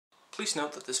Please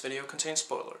note that this video contains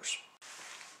spoilers.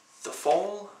 The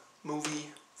Fall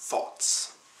movie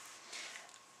thoughts.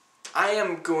 I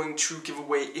am going to give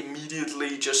away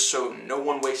immediately just so no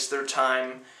one wastes their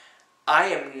time. I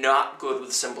am not good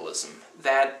with symbolism.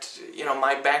 That,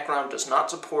 my background does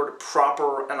not support a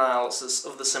proper analysis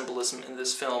of the symbolism in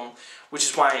this film, which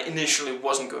is why I initially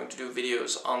wasn't going to do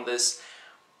videos on this.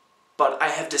 But I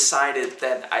have decided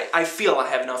that I feel I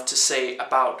have enough to say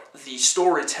about the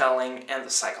storytelling and the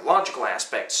psychological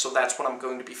aspects, so that's what I'm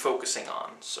going to be focusing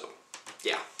on, so,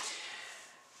 yeah.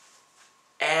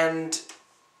 And,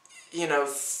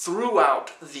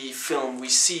 throughout the film we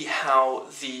see how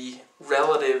the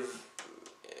relative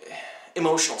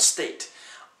emotional state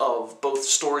of both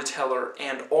storyteller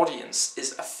and audience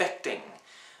is affecting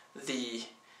the,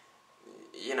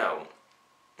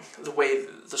 the way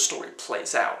the story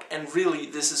plays out. And really,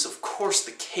 this is of course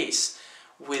the case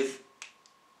with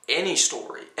any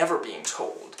story ever being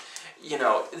told.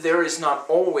 There is not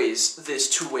always this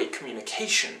two-way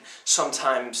communication.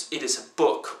 Sometimes it is a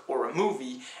book or a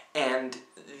movie, and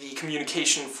the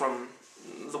communication from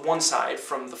the one side,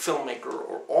 from the filmmaker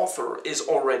or author, is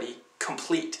already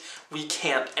complete. We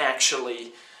can't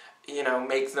actually,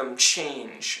 make them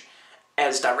change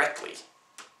as directly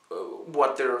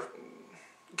what they're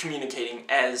communicating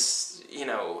as,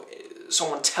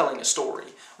 someone telling a story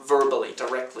verbally,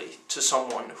 directly to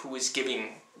someone who is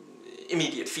giving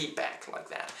immediate feedback like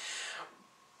that.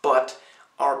 But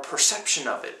our perception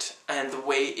of it and the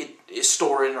way it is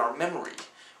stored in our memory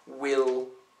will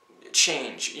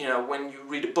change. When you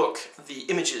read a book, the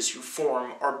images you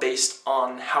form are based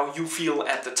on how you feel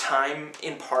at the time,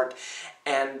 in part,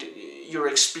 and your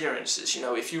experiences.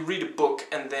 If you read a book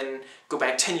and then go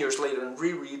back 10 years later and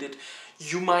reread it,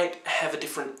 you might have a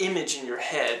different image in your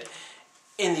head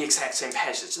in the exact same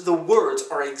passage. The words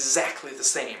are exactly the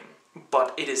same,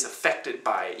 but it is affected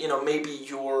by, maybe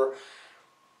your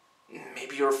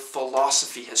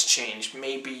philosophy has changed,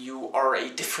 maybe you are a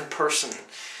different person,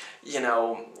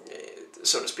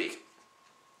 so to speak.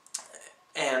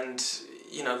 And,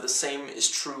 the same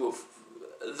is true of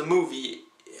the movie,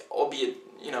 albeit,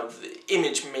 the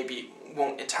image maybe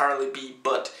won't entirely be,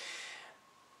 but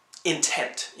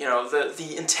intent,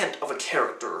 the intent of a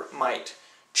character might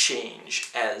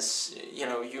change as,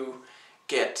 you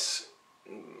get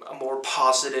a more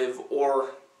positive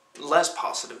or less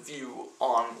positive view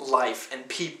on life and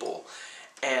people.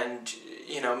 And,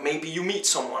 maybe you meet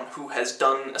someone who has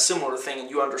done a similar thing and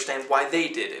you understand why they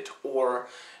did it, or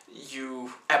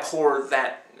you abhor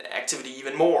that activity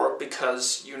even more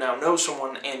because you now know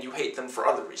someone and you hate them for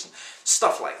other reasons.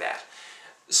 Stuff like that.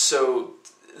 So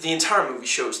the entire movie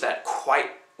shows that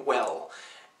quite well.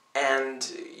 And,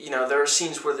 there are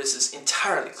scenes where this is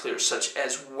entirely clear, such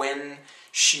as when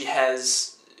she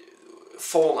has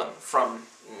fallen from,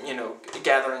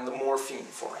 gathering the morphine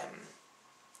for him.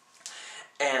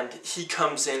 And he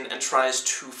comes in and tries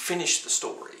to finish the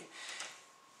story.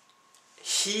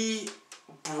 He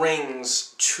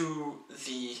brings to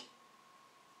the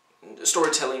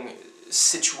storytelling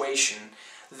situation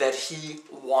that he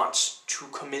wants to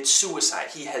commit suicide.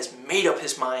 He has made up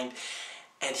his mind,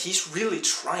 and he's really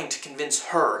trying to convince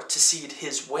her to see it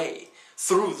his way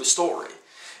through the story.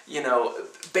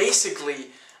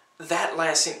 Basically, that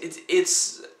last scene,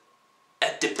 it's a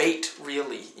debate,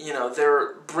 really.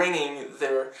 They're bringing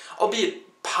their,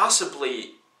 albeit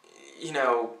possibly,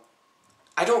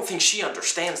 I don't think she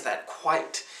understands that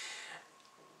quite,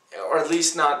 or at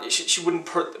least not, she wouldn't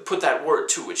put that word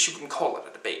to it, she wouldn't call it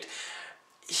a debate.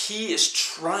 He is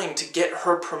trying to get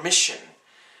her permission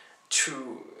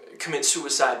to commit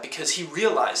suicide because he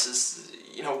realizes,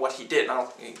 what he did, and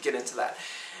I'll get into that.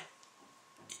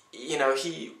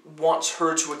 He wants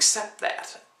her to accept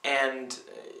that, and,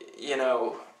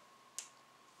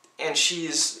 and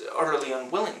she's utterly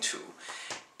unwilling to.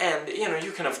 And,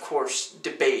 you can, of course,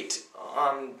 debate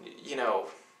on,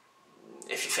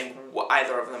 if you think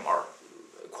either of them are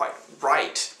quite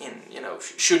right in,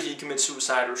 should he commit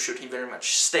suicide or should he very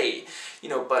much stay,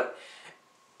 but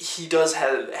he does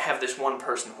have this one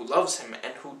person who loves him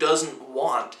and who doesn't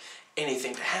want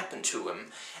anything to happen to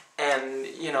him. And,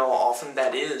 often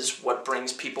that is what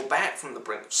brings people back from the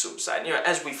brink of suicide.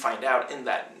 As we find out in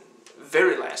that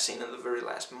very last scene, in the very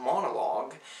last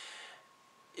monologue,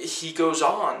 he goes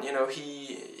on,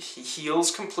 he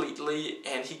heals completely,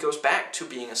 and he goes back to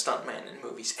being a stuntman in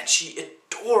movies, and she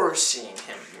adores seeing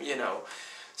him,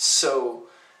 so,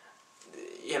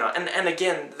 and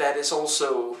again, that is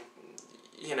also,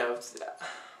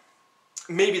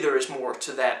 maybe there is more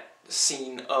to that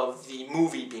scene of the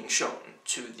movie being shown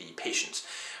to the patients,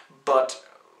 but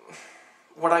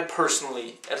what I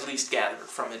personally at least gathered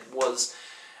from it was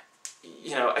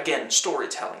you know, again,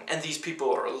 storytelling, and these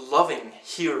people are loving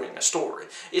hearing a story.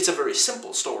 It's a very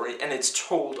simple story, and it's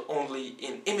told only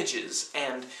in images,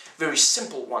 and very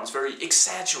simple ones, very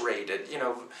exaggerated, you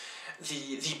know.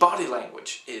 The body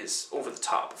language is over the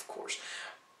top, of course,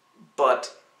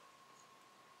 but,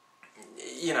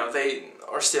 you know, they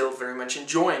are still very much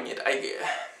enjoying it.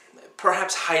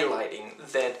 Perhaps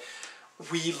highlighting that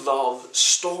we love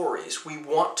stories. We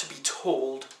want to be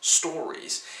told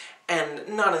stories. And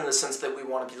not in the sense that we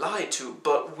want to be lied to,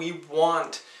 but we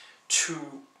want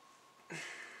to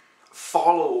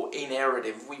follow a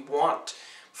narrative. We want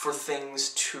for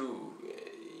things to,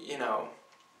 you know,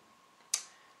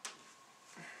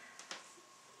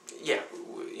 yeah,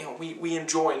 you know, we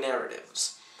enjoy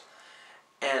narratives.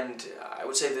 And I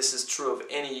would say this is true of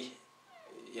any,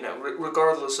 you know,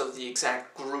 regardless of the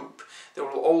exact group, there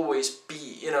will always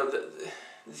be, you know,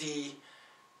 the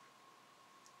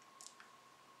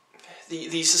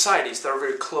societies that are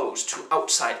very close to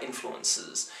outside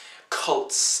influences,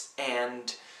 cults,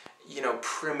 and, you know,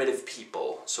 primitive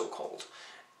people, so-called,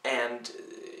 and,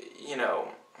 you know,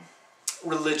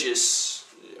 religious,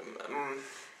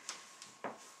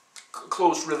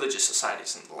 closed religious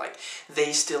societies and the like,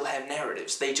 they still have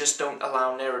narratives. They just don't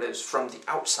allow narratives from the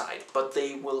outside, but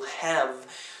they will have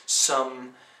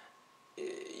some,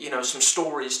 you know, some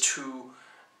stories to,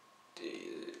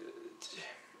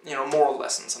 you know, moral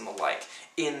lessons and the like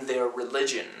in their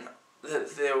religion.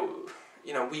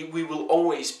 You know, we will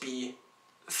always be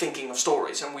thinking of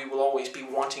stories, and we will always be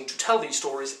wanting to tell these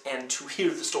stories and to hear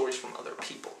the stories from other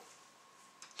people.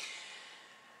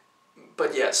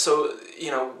 But yeah, so,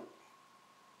 you know,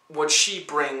 what she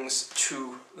brings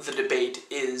to the debate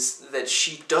is that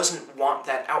she doesn't want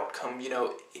that outcome. You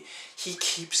know, he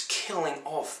keeps killing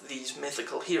off these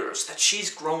mythical heroes that she's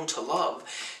grown to love.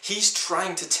 He's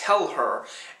trying to tell her,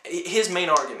 his main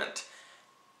argument,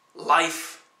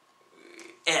 life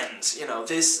ends. You know,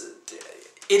 it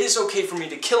is okay for me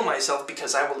to kill myself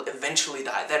because I will eventually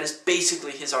die. That is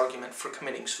basically his argument for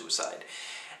committing suicide.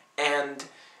 And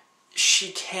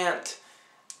she can't,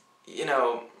 you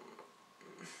know,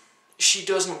 she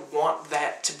doesn't want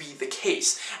that to be the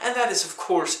case. And that is, of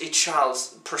course, a child's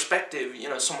perspective. You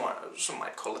know, some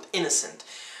might call it innocent,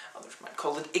 others might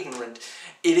call it ignorant.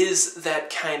 It is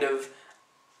that kind of,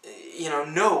 you know,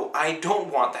 no, I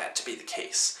don't want that to be the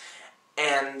case.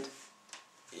 And,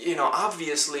 you know,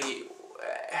 obviously,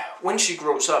 when she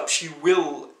grows up, she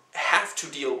will have to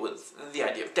deal with the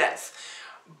idea of death.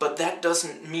 But that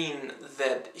doesn't mean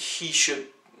that he should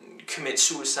commit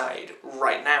suicide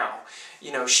right now.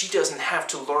 You know, she doesn't have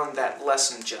to learn that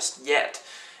lesson just yet.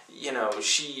 You know,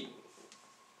 she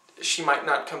might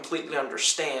not completely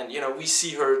understand. You know, we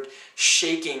see her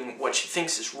shaking what she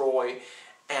thinks is Roy,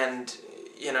 and,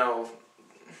 you know,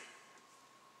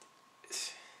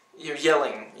 you're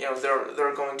yelling, you know,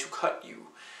 they're going to cut you.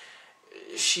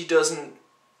 She doesn't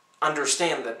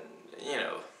understand that, you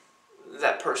know,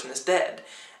 that person is dead.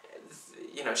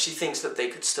 You know, she thinks that they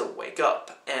could still wake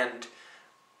up, and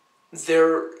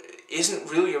there isn't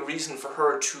really a reason for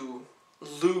her to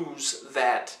lose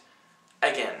that,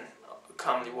 again,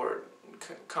 commonly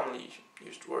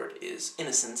used word is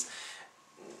innocence,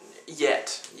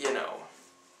 yet, you know.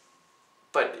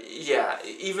 But, yeah,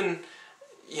 even,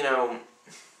 you know,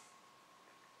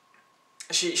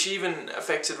 she even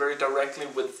affects it very directly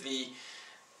with the,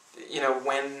 you know,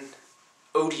 when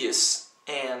Odious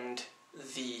and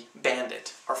the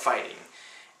bandit are fighting,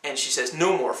 and she says,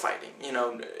 no more fighting, you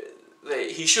know,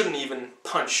 he shouldn't even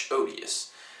punch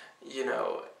Odious, you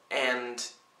know,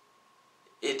 and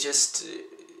it just,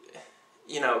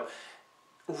 you know,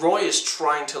 Roy is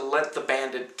trying to let the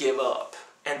bandit give up,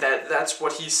 and that's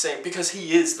what he's saying, because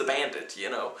he is the bandit, you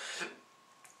know.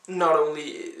 Not only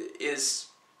is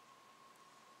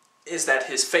that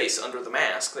his face under the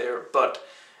mask there, but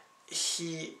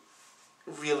he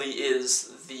really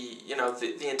is the, you know,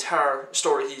 the entire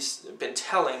story he's been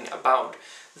telling about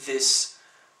this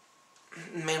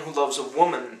man who loves a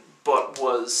woman but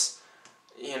was,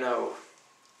 you know,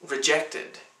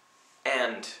 rejected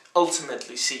and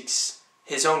ultimately seeks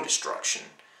his own destruction,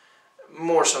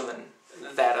 more so than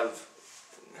that of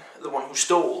the one who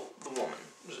stole the woman,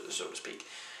 so to speak.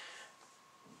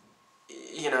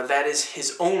 You know, that is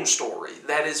his own story.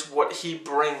 That is what he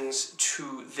brings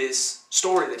to this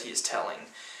story that he is telling.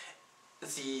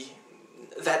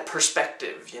 That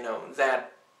perspective, you know,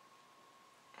 that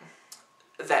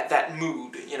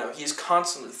mood, you know, he's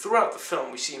constantly, throughout the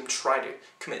film, we see him try to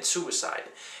commit suicide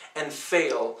and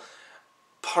fail,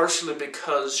 partially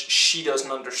because she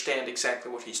doesn't understand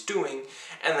exactly what he's doing,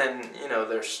 and then, you know,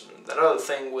 there's that other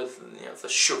thing with, you know, the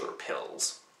sugar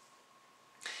pills.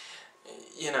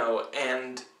 you know,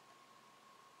 and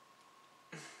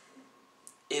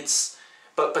it's,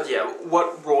 but yeah,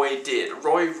 what Roy did,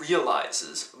 Roy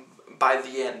realizes by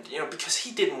the end, you know, because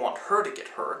he didn't want her to get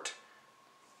hurt,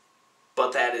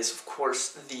 but that is, of course,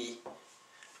 the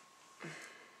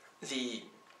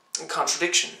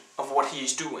contradiction of what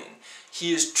he's doing.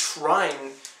 He is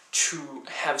trying to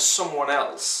have someone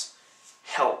else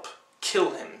help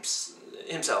kill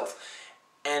himself,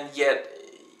 and yet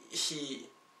he,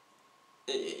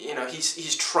 you know,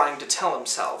 he's trying to tell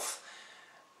himself,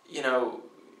 you know,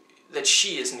 that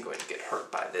she isn't going to get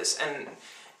hurt by this, and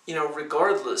you know,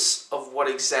 regardless of what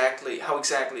exactly, how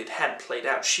exactly it had played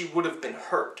out, she would have been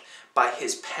hurt by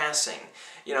his passing.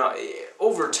 You know,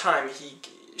 over time,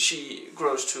 she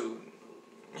grows to,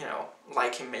 you know,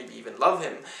 like him, maybe even love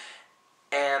him,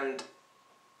 and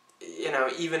you know,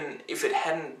 even if it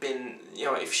hadn't been, you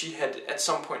know, if she had at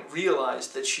some point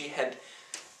realized that she had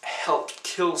helped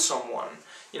kill someone,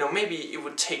 you know, maybe it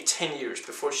would take 10 years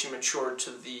before she matured to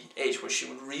the age where she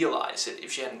would realize it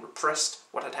if she hadn't repressed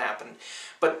what had happened.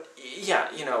 But yeah,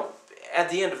 you know, at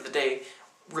the end of the day,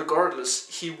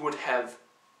 regardless, he would have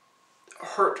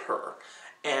hurt her.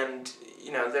 And,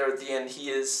 you know, there at the end, he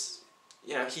is,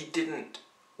 you know, he didn't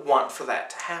want for that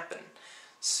to happen.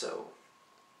 So,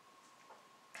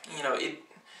 you know,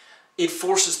 it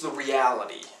forces the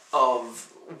reality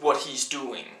of what he's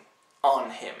doing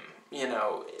on him. You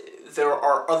know, there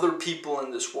are other people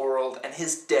in this world, and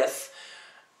his death,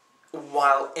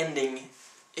 while ending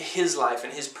his life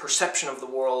and his perception of the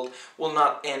world, will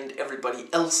not end everybody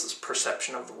else's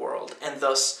perception of the world, and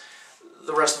thus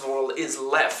the rest of the world is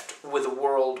left with a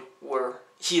world where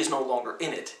he is no longer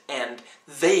in it, and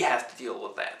they have to deal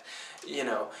with that, you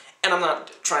know. And I'm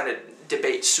not trying to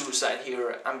debate suicide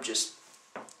here, I'm just,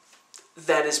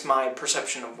 that is my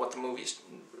perception of what the movie's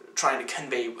trying to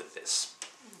convey with this,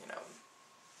 you know.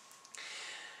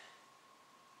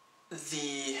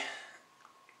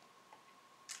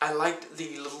 I liked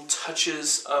the little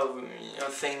touches of, you know,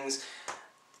 things,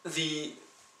 the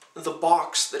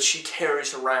box that she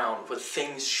carries around with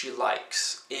things she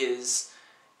likes is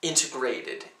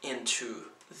integrated into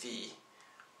the,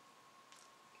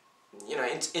 you know,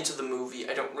 into the movie.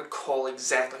 I don't recall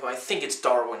exactly who, I think it's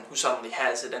Darwin who suddenly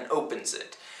has it and opens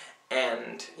it,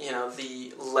 and, you know,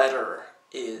 the letter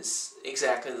is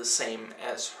exactly the same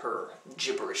as her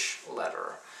gibberish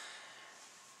letter.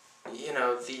 You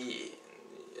know, the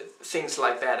things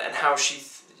like that, and how she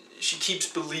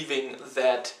keeps believing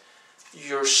that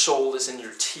your soul is in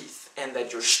your teeth, and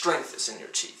that your strength is in your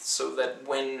teeth, so that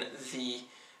when the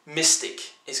mystic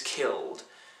is killed,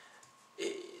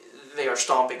 they are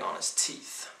stomping on his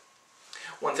teeth.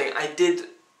 One thing, I did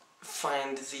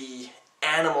find the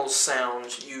animal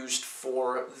sounds used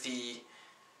for the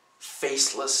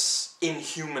faceless,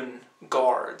 inhuman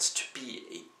guards to be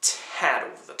a tad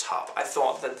over the top. I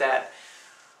thought that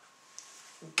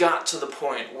got to the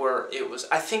point where it was,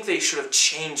 I think they should have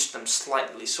changed them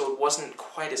slightly so it wasn't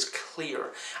quite as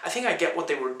clear. I think I get what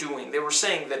they were doing. They were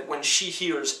saying that when she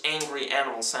hears angry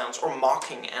animal sounds or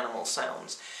mocking animal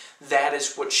sounds, that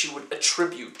is what she would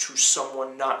attribute to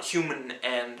someone not human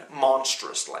and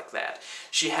monstrous like that.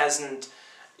 She hasn't,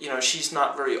 you know, she's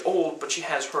not very old, but she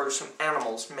has heard some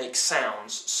animals make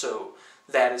sounds, so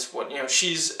that is what, you know,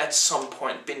 she's at some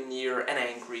point been near an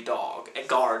angry dog, a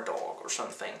guard dog or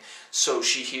something, so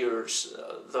she hears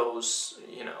those,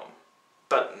 you know,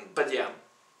 but yeah,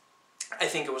 I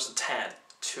think it was a tad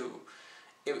too,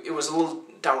 it was a little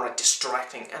downright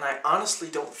distracting, and I honestly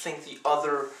don't think the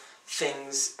other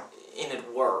things in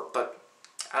it were, but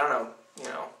I don't know, you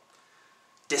know,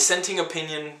 dissenting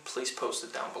opinion, please post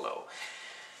it down below.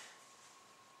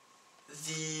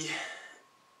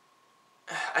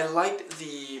 I liked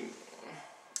the,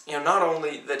 you know, not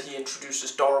only that he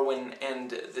introduces Darwin and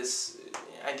this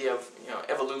idea of, you know,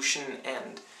 evolution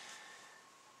and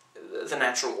the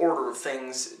natural order of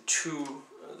things to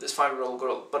this 5-year-old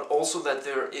girl, but also that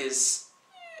there is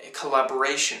a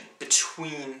collaboration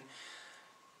between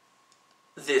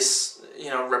this, you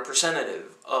know,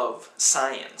 representative of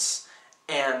science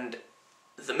and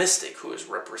the mystic, who is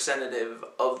representative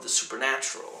of the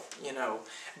supernatural. You know,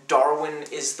 Darwin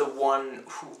is the one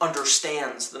who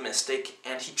understands the mystic,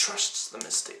 and he trusts the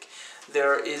mystic.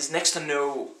 There is next to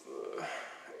no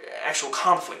actual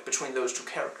conflict between those two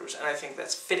characters, and I think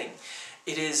that's fitting.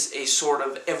 It is a sort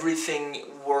of everything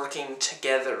working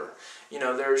together. You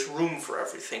know, there's room for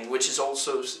everything, which is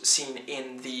also seen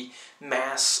in the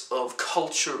mass of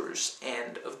cultures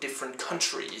and of different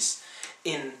countries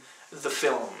in the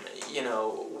film. You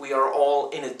know, we are all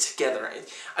in it together.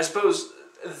 I suppose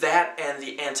that and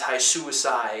the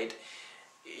anti-suicide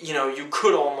you know, you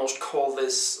could almost call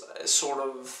this sort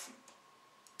of,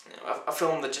 you know, a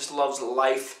film that just loves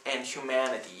life and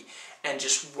humanity and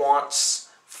just wants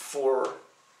for,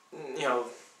 you know,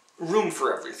 room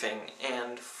for everything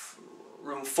and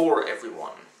room for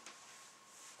everyone.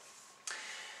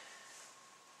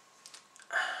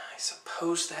 I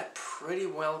suppose that pretty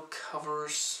well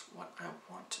covers what I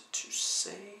wanted to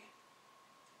say.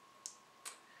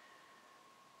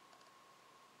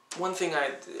 One thing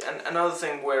another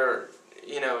thing where,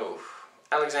 you know,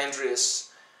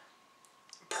 Alexandria's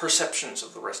perceptions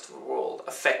of the rest of the world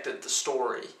affected the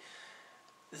story.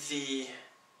 The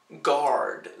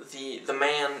guard, the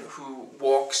man who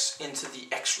walks into the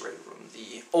X-ray room,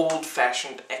 the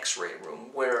old-fashioned X-ray room,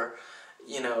 where,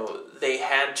 you know, they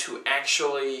had to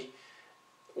actually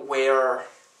wear,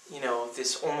 you know,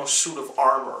 this almost suit of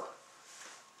armor.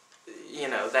 You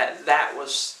know, that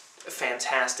was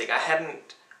fantastic. I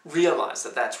hadn't realized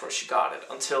that that's where she got it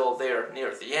until there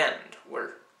near the end,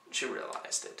 where she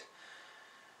realized it.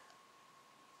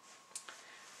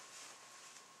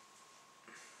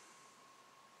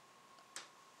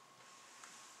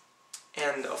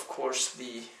 And of course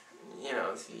the, you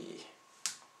know, the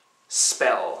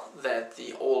spell that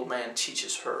the old man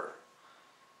teaches her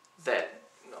that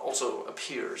also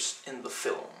appears in the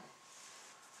film.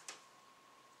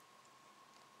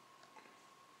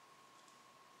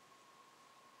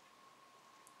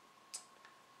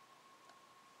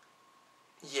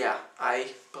 Yeah,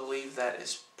 I believe that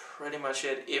is pretty much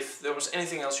it. If there was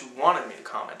anything else you wanted me to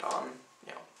comment on,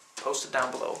 you know, post it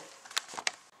down below.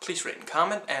 Please rate and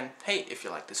comment, and hey, if you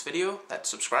like this video, that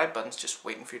subscribe button's just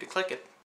waiting for you to click it.